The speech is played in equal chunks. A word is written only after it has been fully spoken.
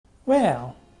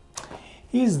Well,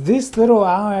 is this little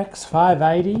RX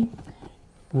 580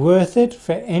 worth it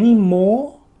for any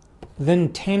more than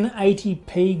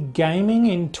 1080p gaming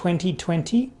in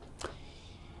 2020?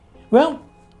 Well,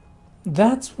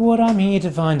 that's what I'm here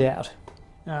to find out.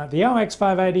 The RX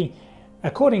 580,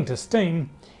 according to Steam,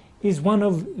 is one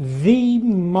of the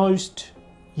most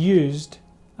used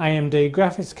AMD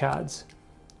graphics cards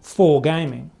for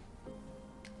gaming.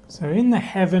 So in the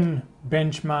Heaven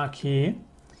benchmark here,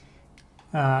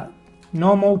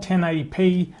 normal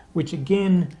 1080p, which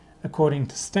again, according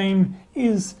to Steam,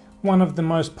 is one of the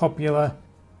most popular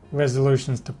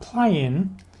resolutions to play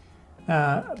in,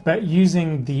 but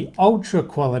using the ultra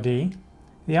quality,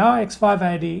 the RX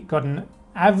 580 got an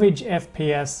average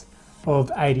FPS of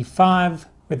 85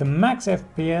 with a max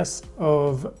FPS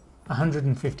of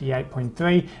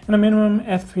 158.3 and a minimum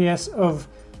FPS of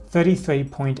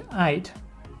 33.8.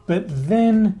 But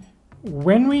then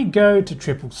when we go to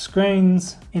triple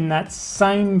screens in that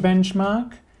same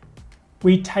benchmark,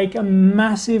 we take a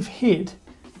massive hit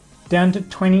down to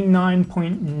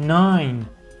 29.9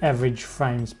 average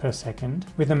frames per second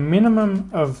with a minimum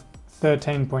of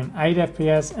 13.8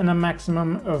 FPS and a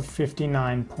maximum of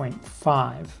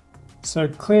 59.5. So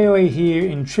clearly here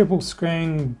in triple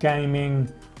screen gaming,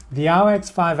 the RX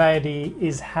 580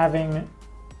 is having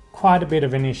quite a bit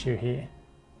of an issue here.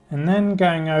 And then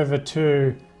going over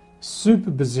to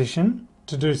Superposition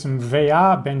to do some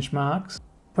VR benchmarks,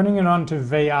 putting it on to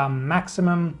VR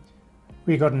maximum,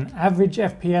 we got an average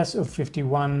FPS of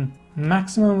 51,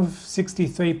 maximum of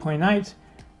 63.8,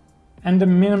 and a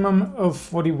minimum of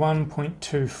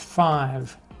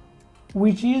 41.25,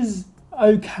 which is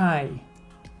okay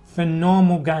for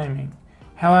normal gaming.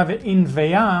 However, in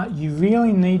VR, you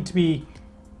really need to be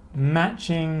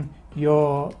matching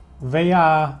your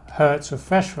VR hertz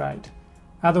refresh rate.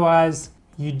 Otherwise,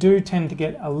 you do tend to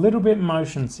get a little bit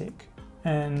motion sick.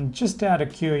 And just out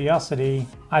of curiosity,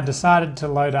 I decided to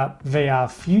load up VR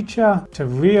Future to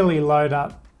really load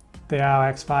up the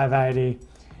RX 580,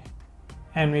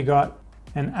 and we got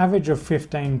an average of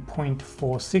 15.46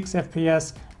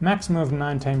 FPS, maximum of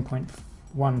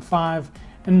 19.15,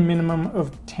 and minimum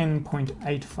of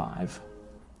 10.85.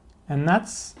 And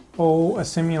that's all a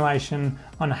simulation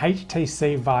on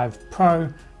HTC Vive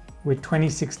Pro with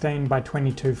 2016 by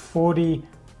 2240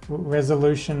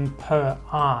 resolution per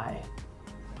eye.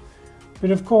 But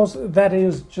of course, that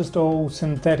is just all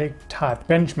synthetic type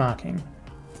benchmarking,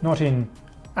 not in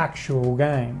actual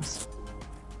games.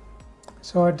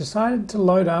 So I decided to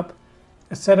load up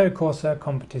Assetto Corsa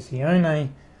Competizione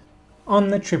on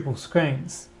the triple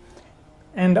screens.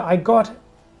 And I got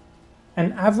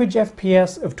an average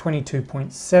FPS of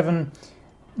 22.7,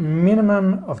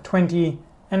 minimum of 20,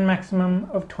 and maximum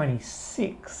of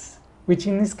 26, which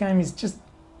in this game is just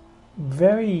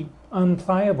very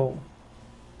unplayable.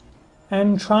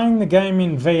 And trying the game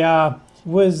in VR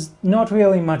was not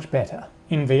really much better.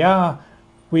 In VR,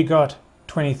 we got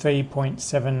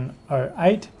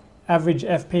 23.708 average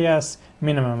FPS,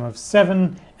 minimum of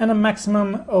 7, and a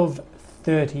maximum of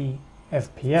 30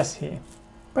 FPS here.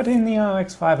 But in the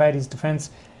RX 580's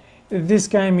defense, this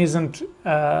game isn't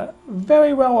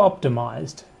very well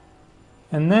optimized.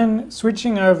 And then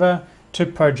switching over to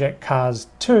Project Cars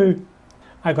 2,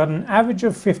 I got an average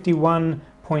of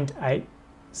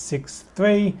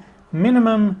 51.863,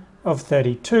 minimum of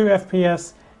 32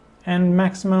 FPS, and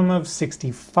maximum of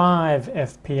 65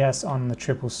 FPS on the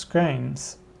triple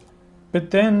screens.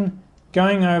 But then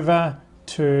going over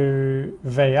to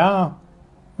VR,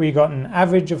 we got an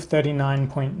average of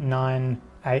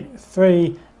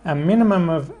 39.983, a minimum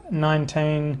of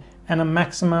 19, and a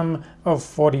maximum of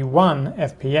 41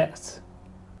 FPS.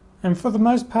 And for the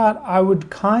most part, I would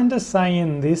kind of say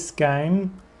in this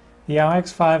game, the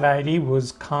RX 580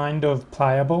 was kind of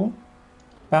playable,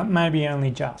 but maybe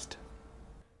only just.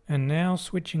 And now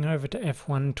switching over to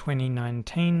F1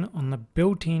 2019 on the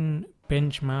built-in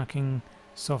benchmarking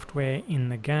software in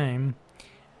the game,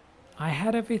 I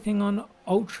had everything on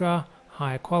ultra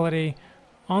high quality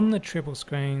on the triple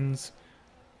screens,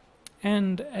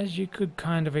 and as you could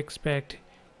kind of expect,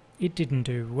 it didn't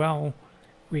do well.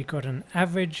 We got an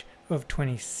average of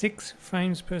 26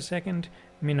 frames per second,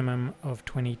 minimum of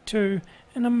 22,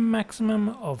 and a maximum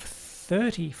of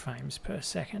 30 frames per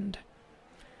second.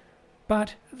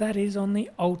 But that is on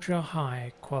the ultra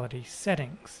high quality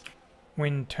settings.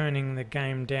 When turning the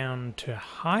game down to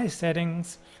high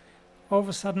settings, all of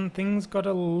a sudden things got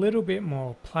a little bit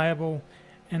more playable,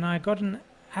 and I got an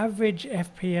average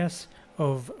FPS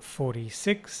of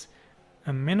 46,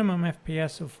 a minimum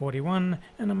FPS of 41,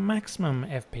 and a maximum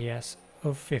FPS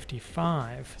of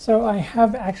 55. So I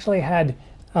have actually had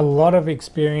a lot of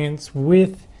experience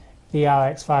with the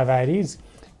RX 580s.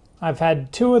 I've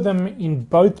had two of them in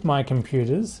both my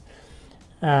computers.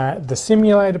 The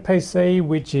simulator PC,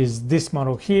 which is this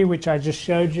model here, which I just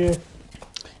showed you.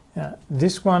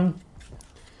 This one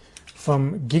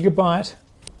from Gigabyte.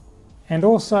 And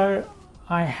also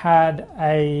I had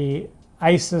a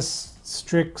Asus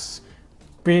Strix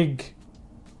big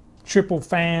triple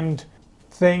fanned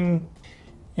thing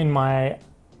in my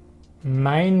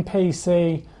main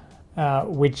PC,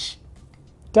 which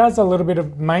does a little bit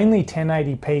of mainly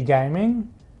 1080p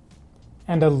gaming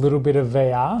and a little bit of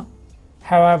VR.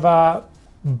 However,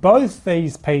 both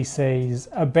these PCs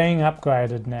are being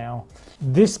upgraded now.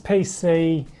 This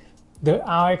PC, the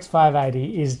RX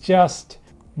 580, is just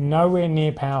nowhere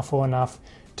near powerful enough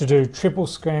to do triple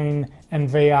screen and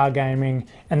VR gaming,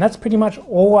 and that's pretty much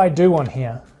all I do on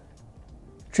here.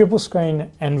 Triple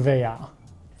screen and VR.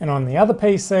 And on the other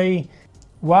PC,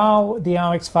 while the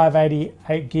RX 580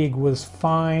 8GB was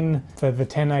fine for the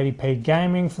 1080p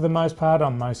gaming for the most part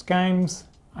on most games,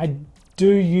 I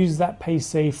do use that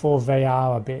PC for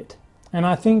VR a bit. And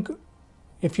I think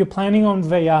if you're planning on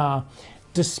VR,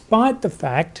 despite the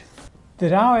fact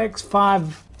that RX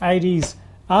 580s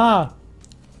are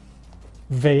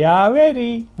VR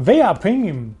ready, VR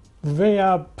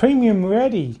premium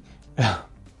ready.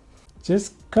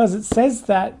 Just because it says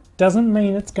that doesn't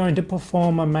mean it's going to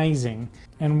perform amazing.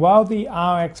 And while the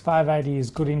RX 580 is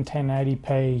good in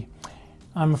 1080p,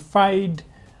 I'm afraid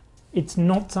it's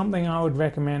not something I would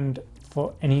recommend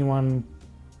for anyone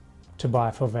to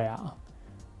buy for VR.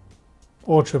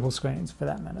 Or triple screens for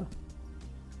that matter.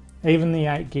 Even the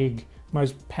 8GB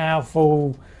most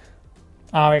powerful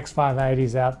RX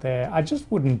 580s out there, I just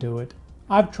wouldn't do it.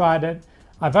 I've tried it,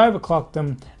 I've overclocked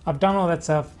them, I've done all that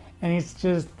stuff, and it's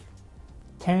just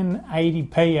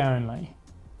 1080p only.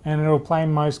 And it'll play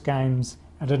most games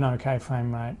at an okay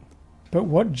frame rate. But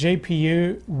what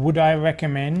GPU would I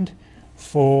recommend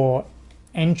for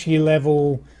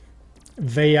entry-level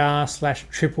VR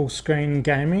 / triple screen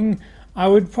gaming? I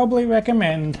would probably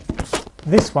recommend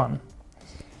this one.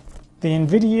 The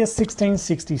NVIDIA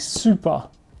 1660 Super.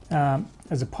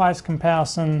 As a price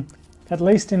comparison, at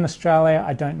least in Australia,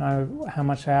 I don't know how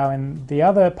much they are in the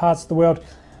other parts of the world,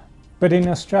 but in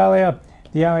Australia,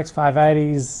 the RX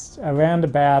 580 is around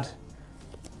about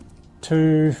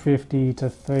 $250 to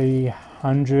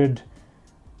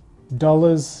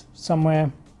 $300 somewhere,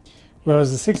 whereas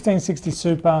the 1660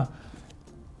 Super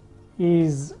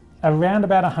is around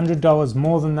about $100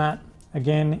 more than that,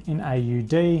 again in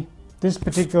AUD. This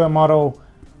particular model,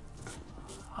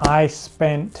 I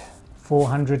spent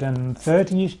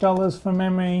 $430-ish from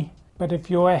memory. But if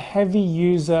you're a heavy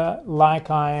user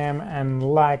like I am and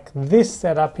like this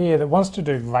setup here that wants to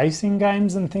do racing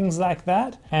games and things like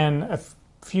that, and a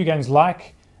few games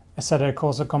like Assetto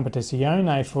Corsa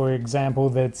Competizione, for example,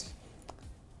 that's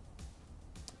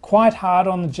quite hard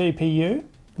on the GPU,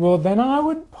 well then I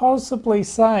would possibly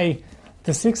say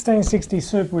the 1660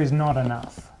 Super is not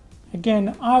enough.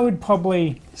 Again, I would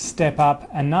probably step up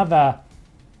another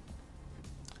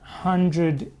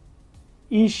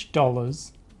 $100-ish,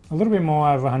 a little bit more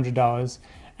over $100,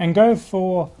 and go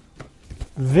for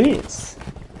this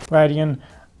Radeon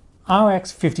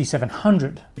RX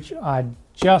 5700, which I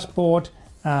just bought.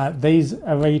 These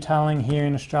are retailing here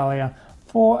in Australia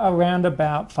for around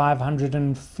about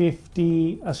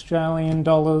 550 Australian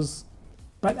dollars.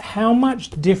 But how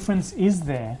much difference is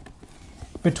there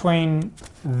between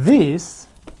this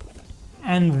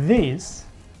and this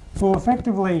for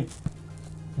effectively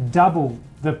double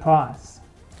the price?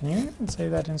 Can you even see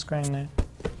that in screen there?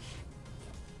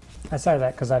 I say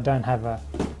that because I don't have a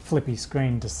flippy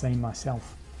screen to see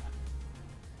myself.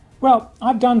 Well,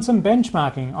 I've done some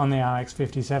benchmarking on the RX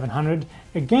 5700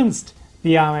 against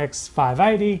the RX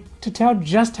 580 to tell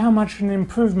just how much an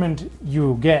improvement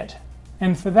you'll get.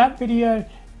 And for that video,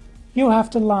 you'll have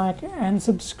to like and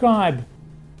subscribe,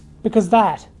 because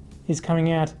that is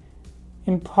coming out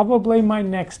in probably my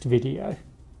next video.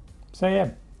 So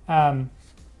yeah,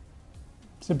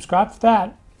 subscribe for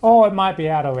that, or it might be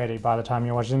out already by the time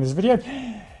you're watching this video.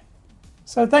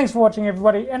 So thanks for watching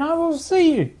everybody, and I will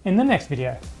see you in the next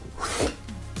video.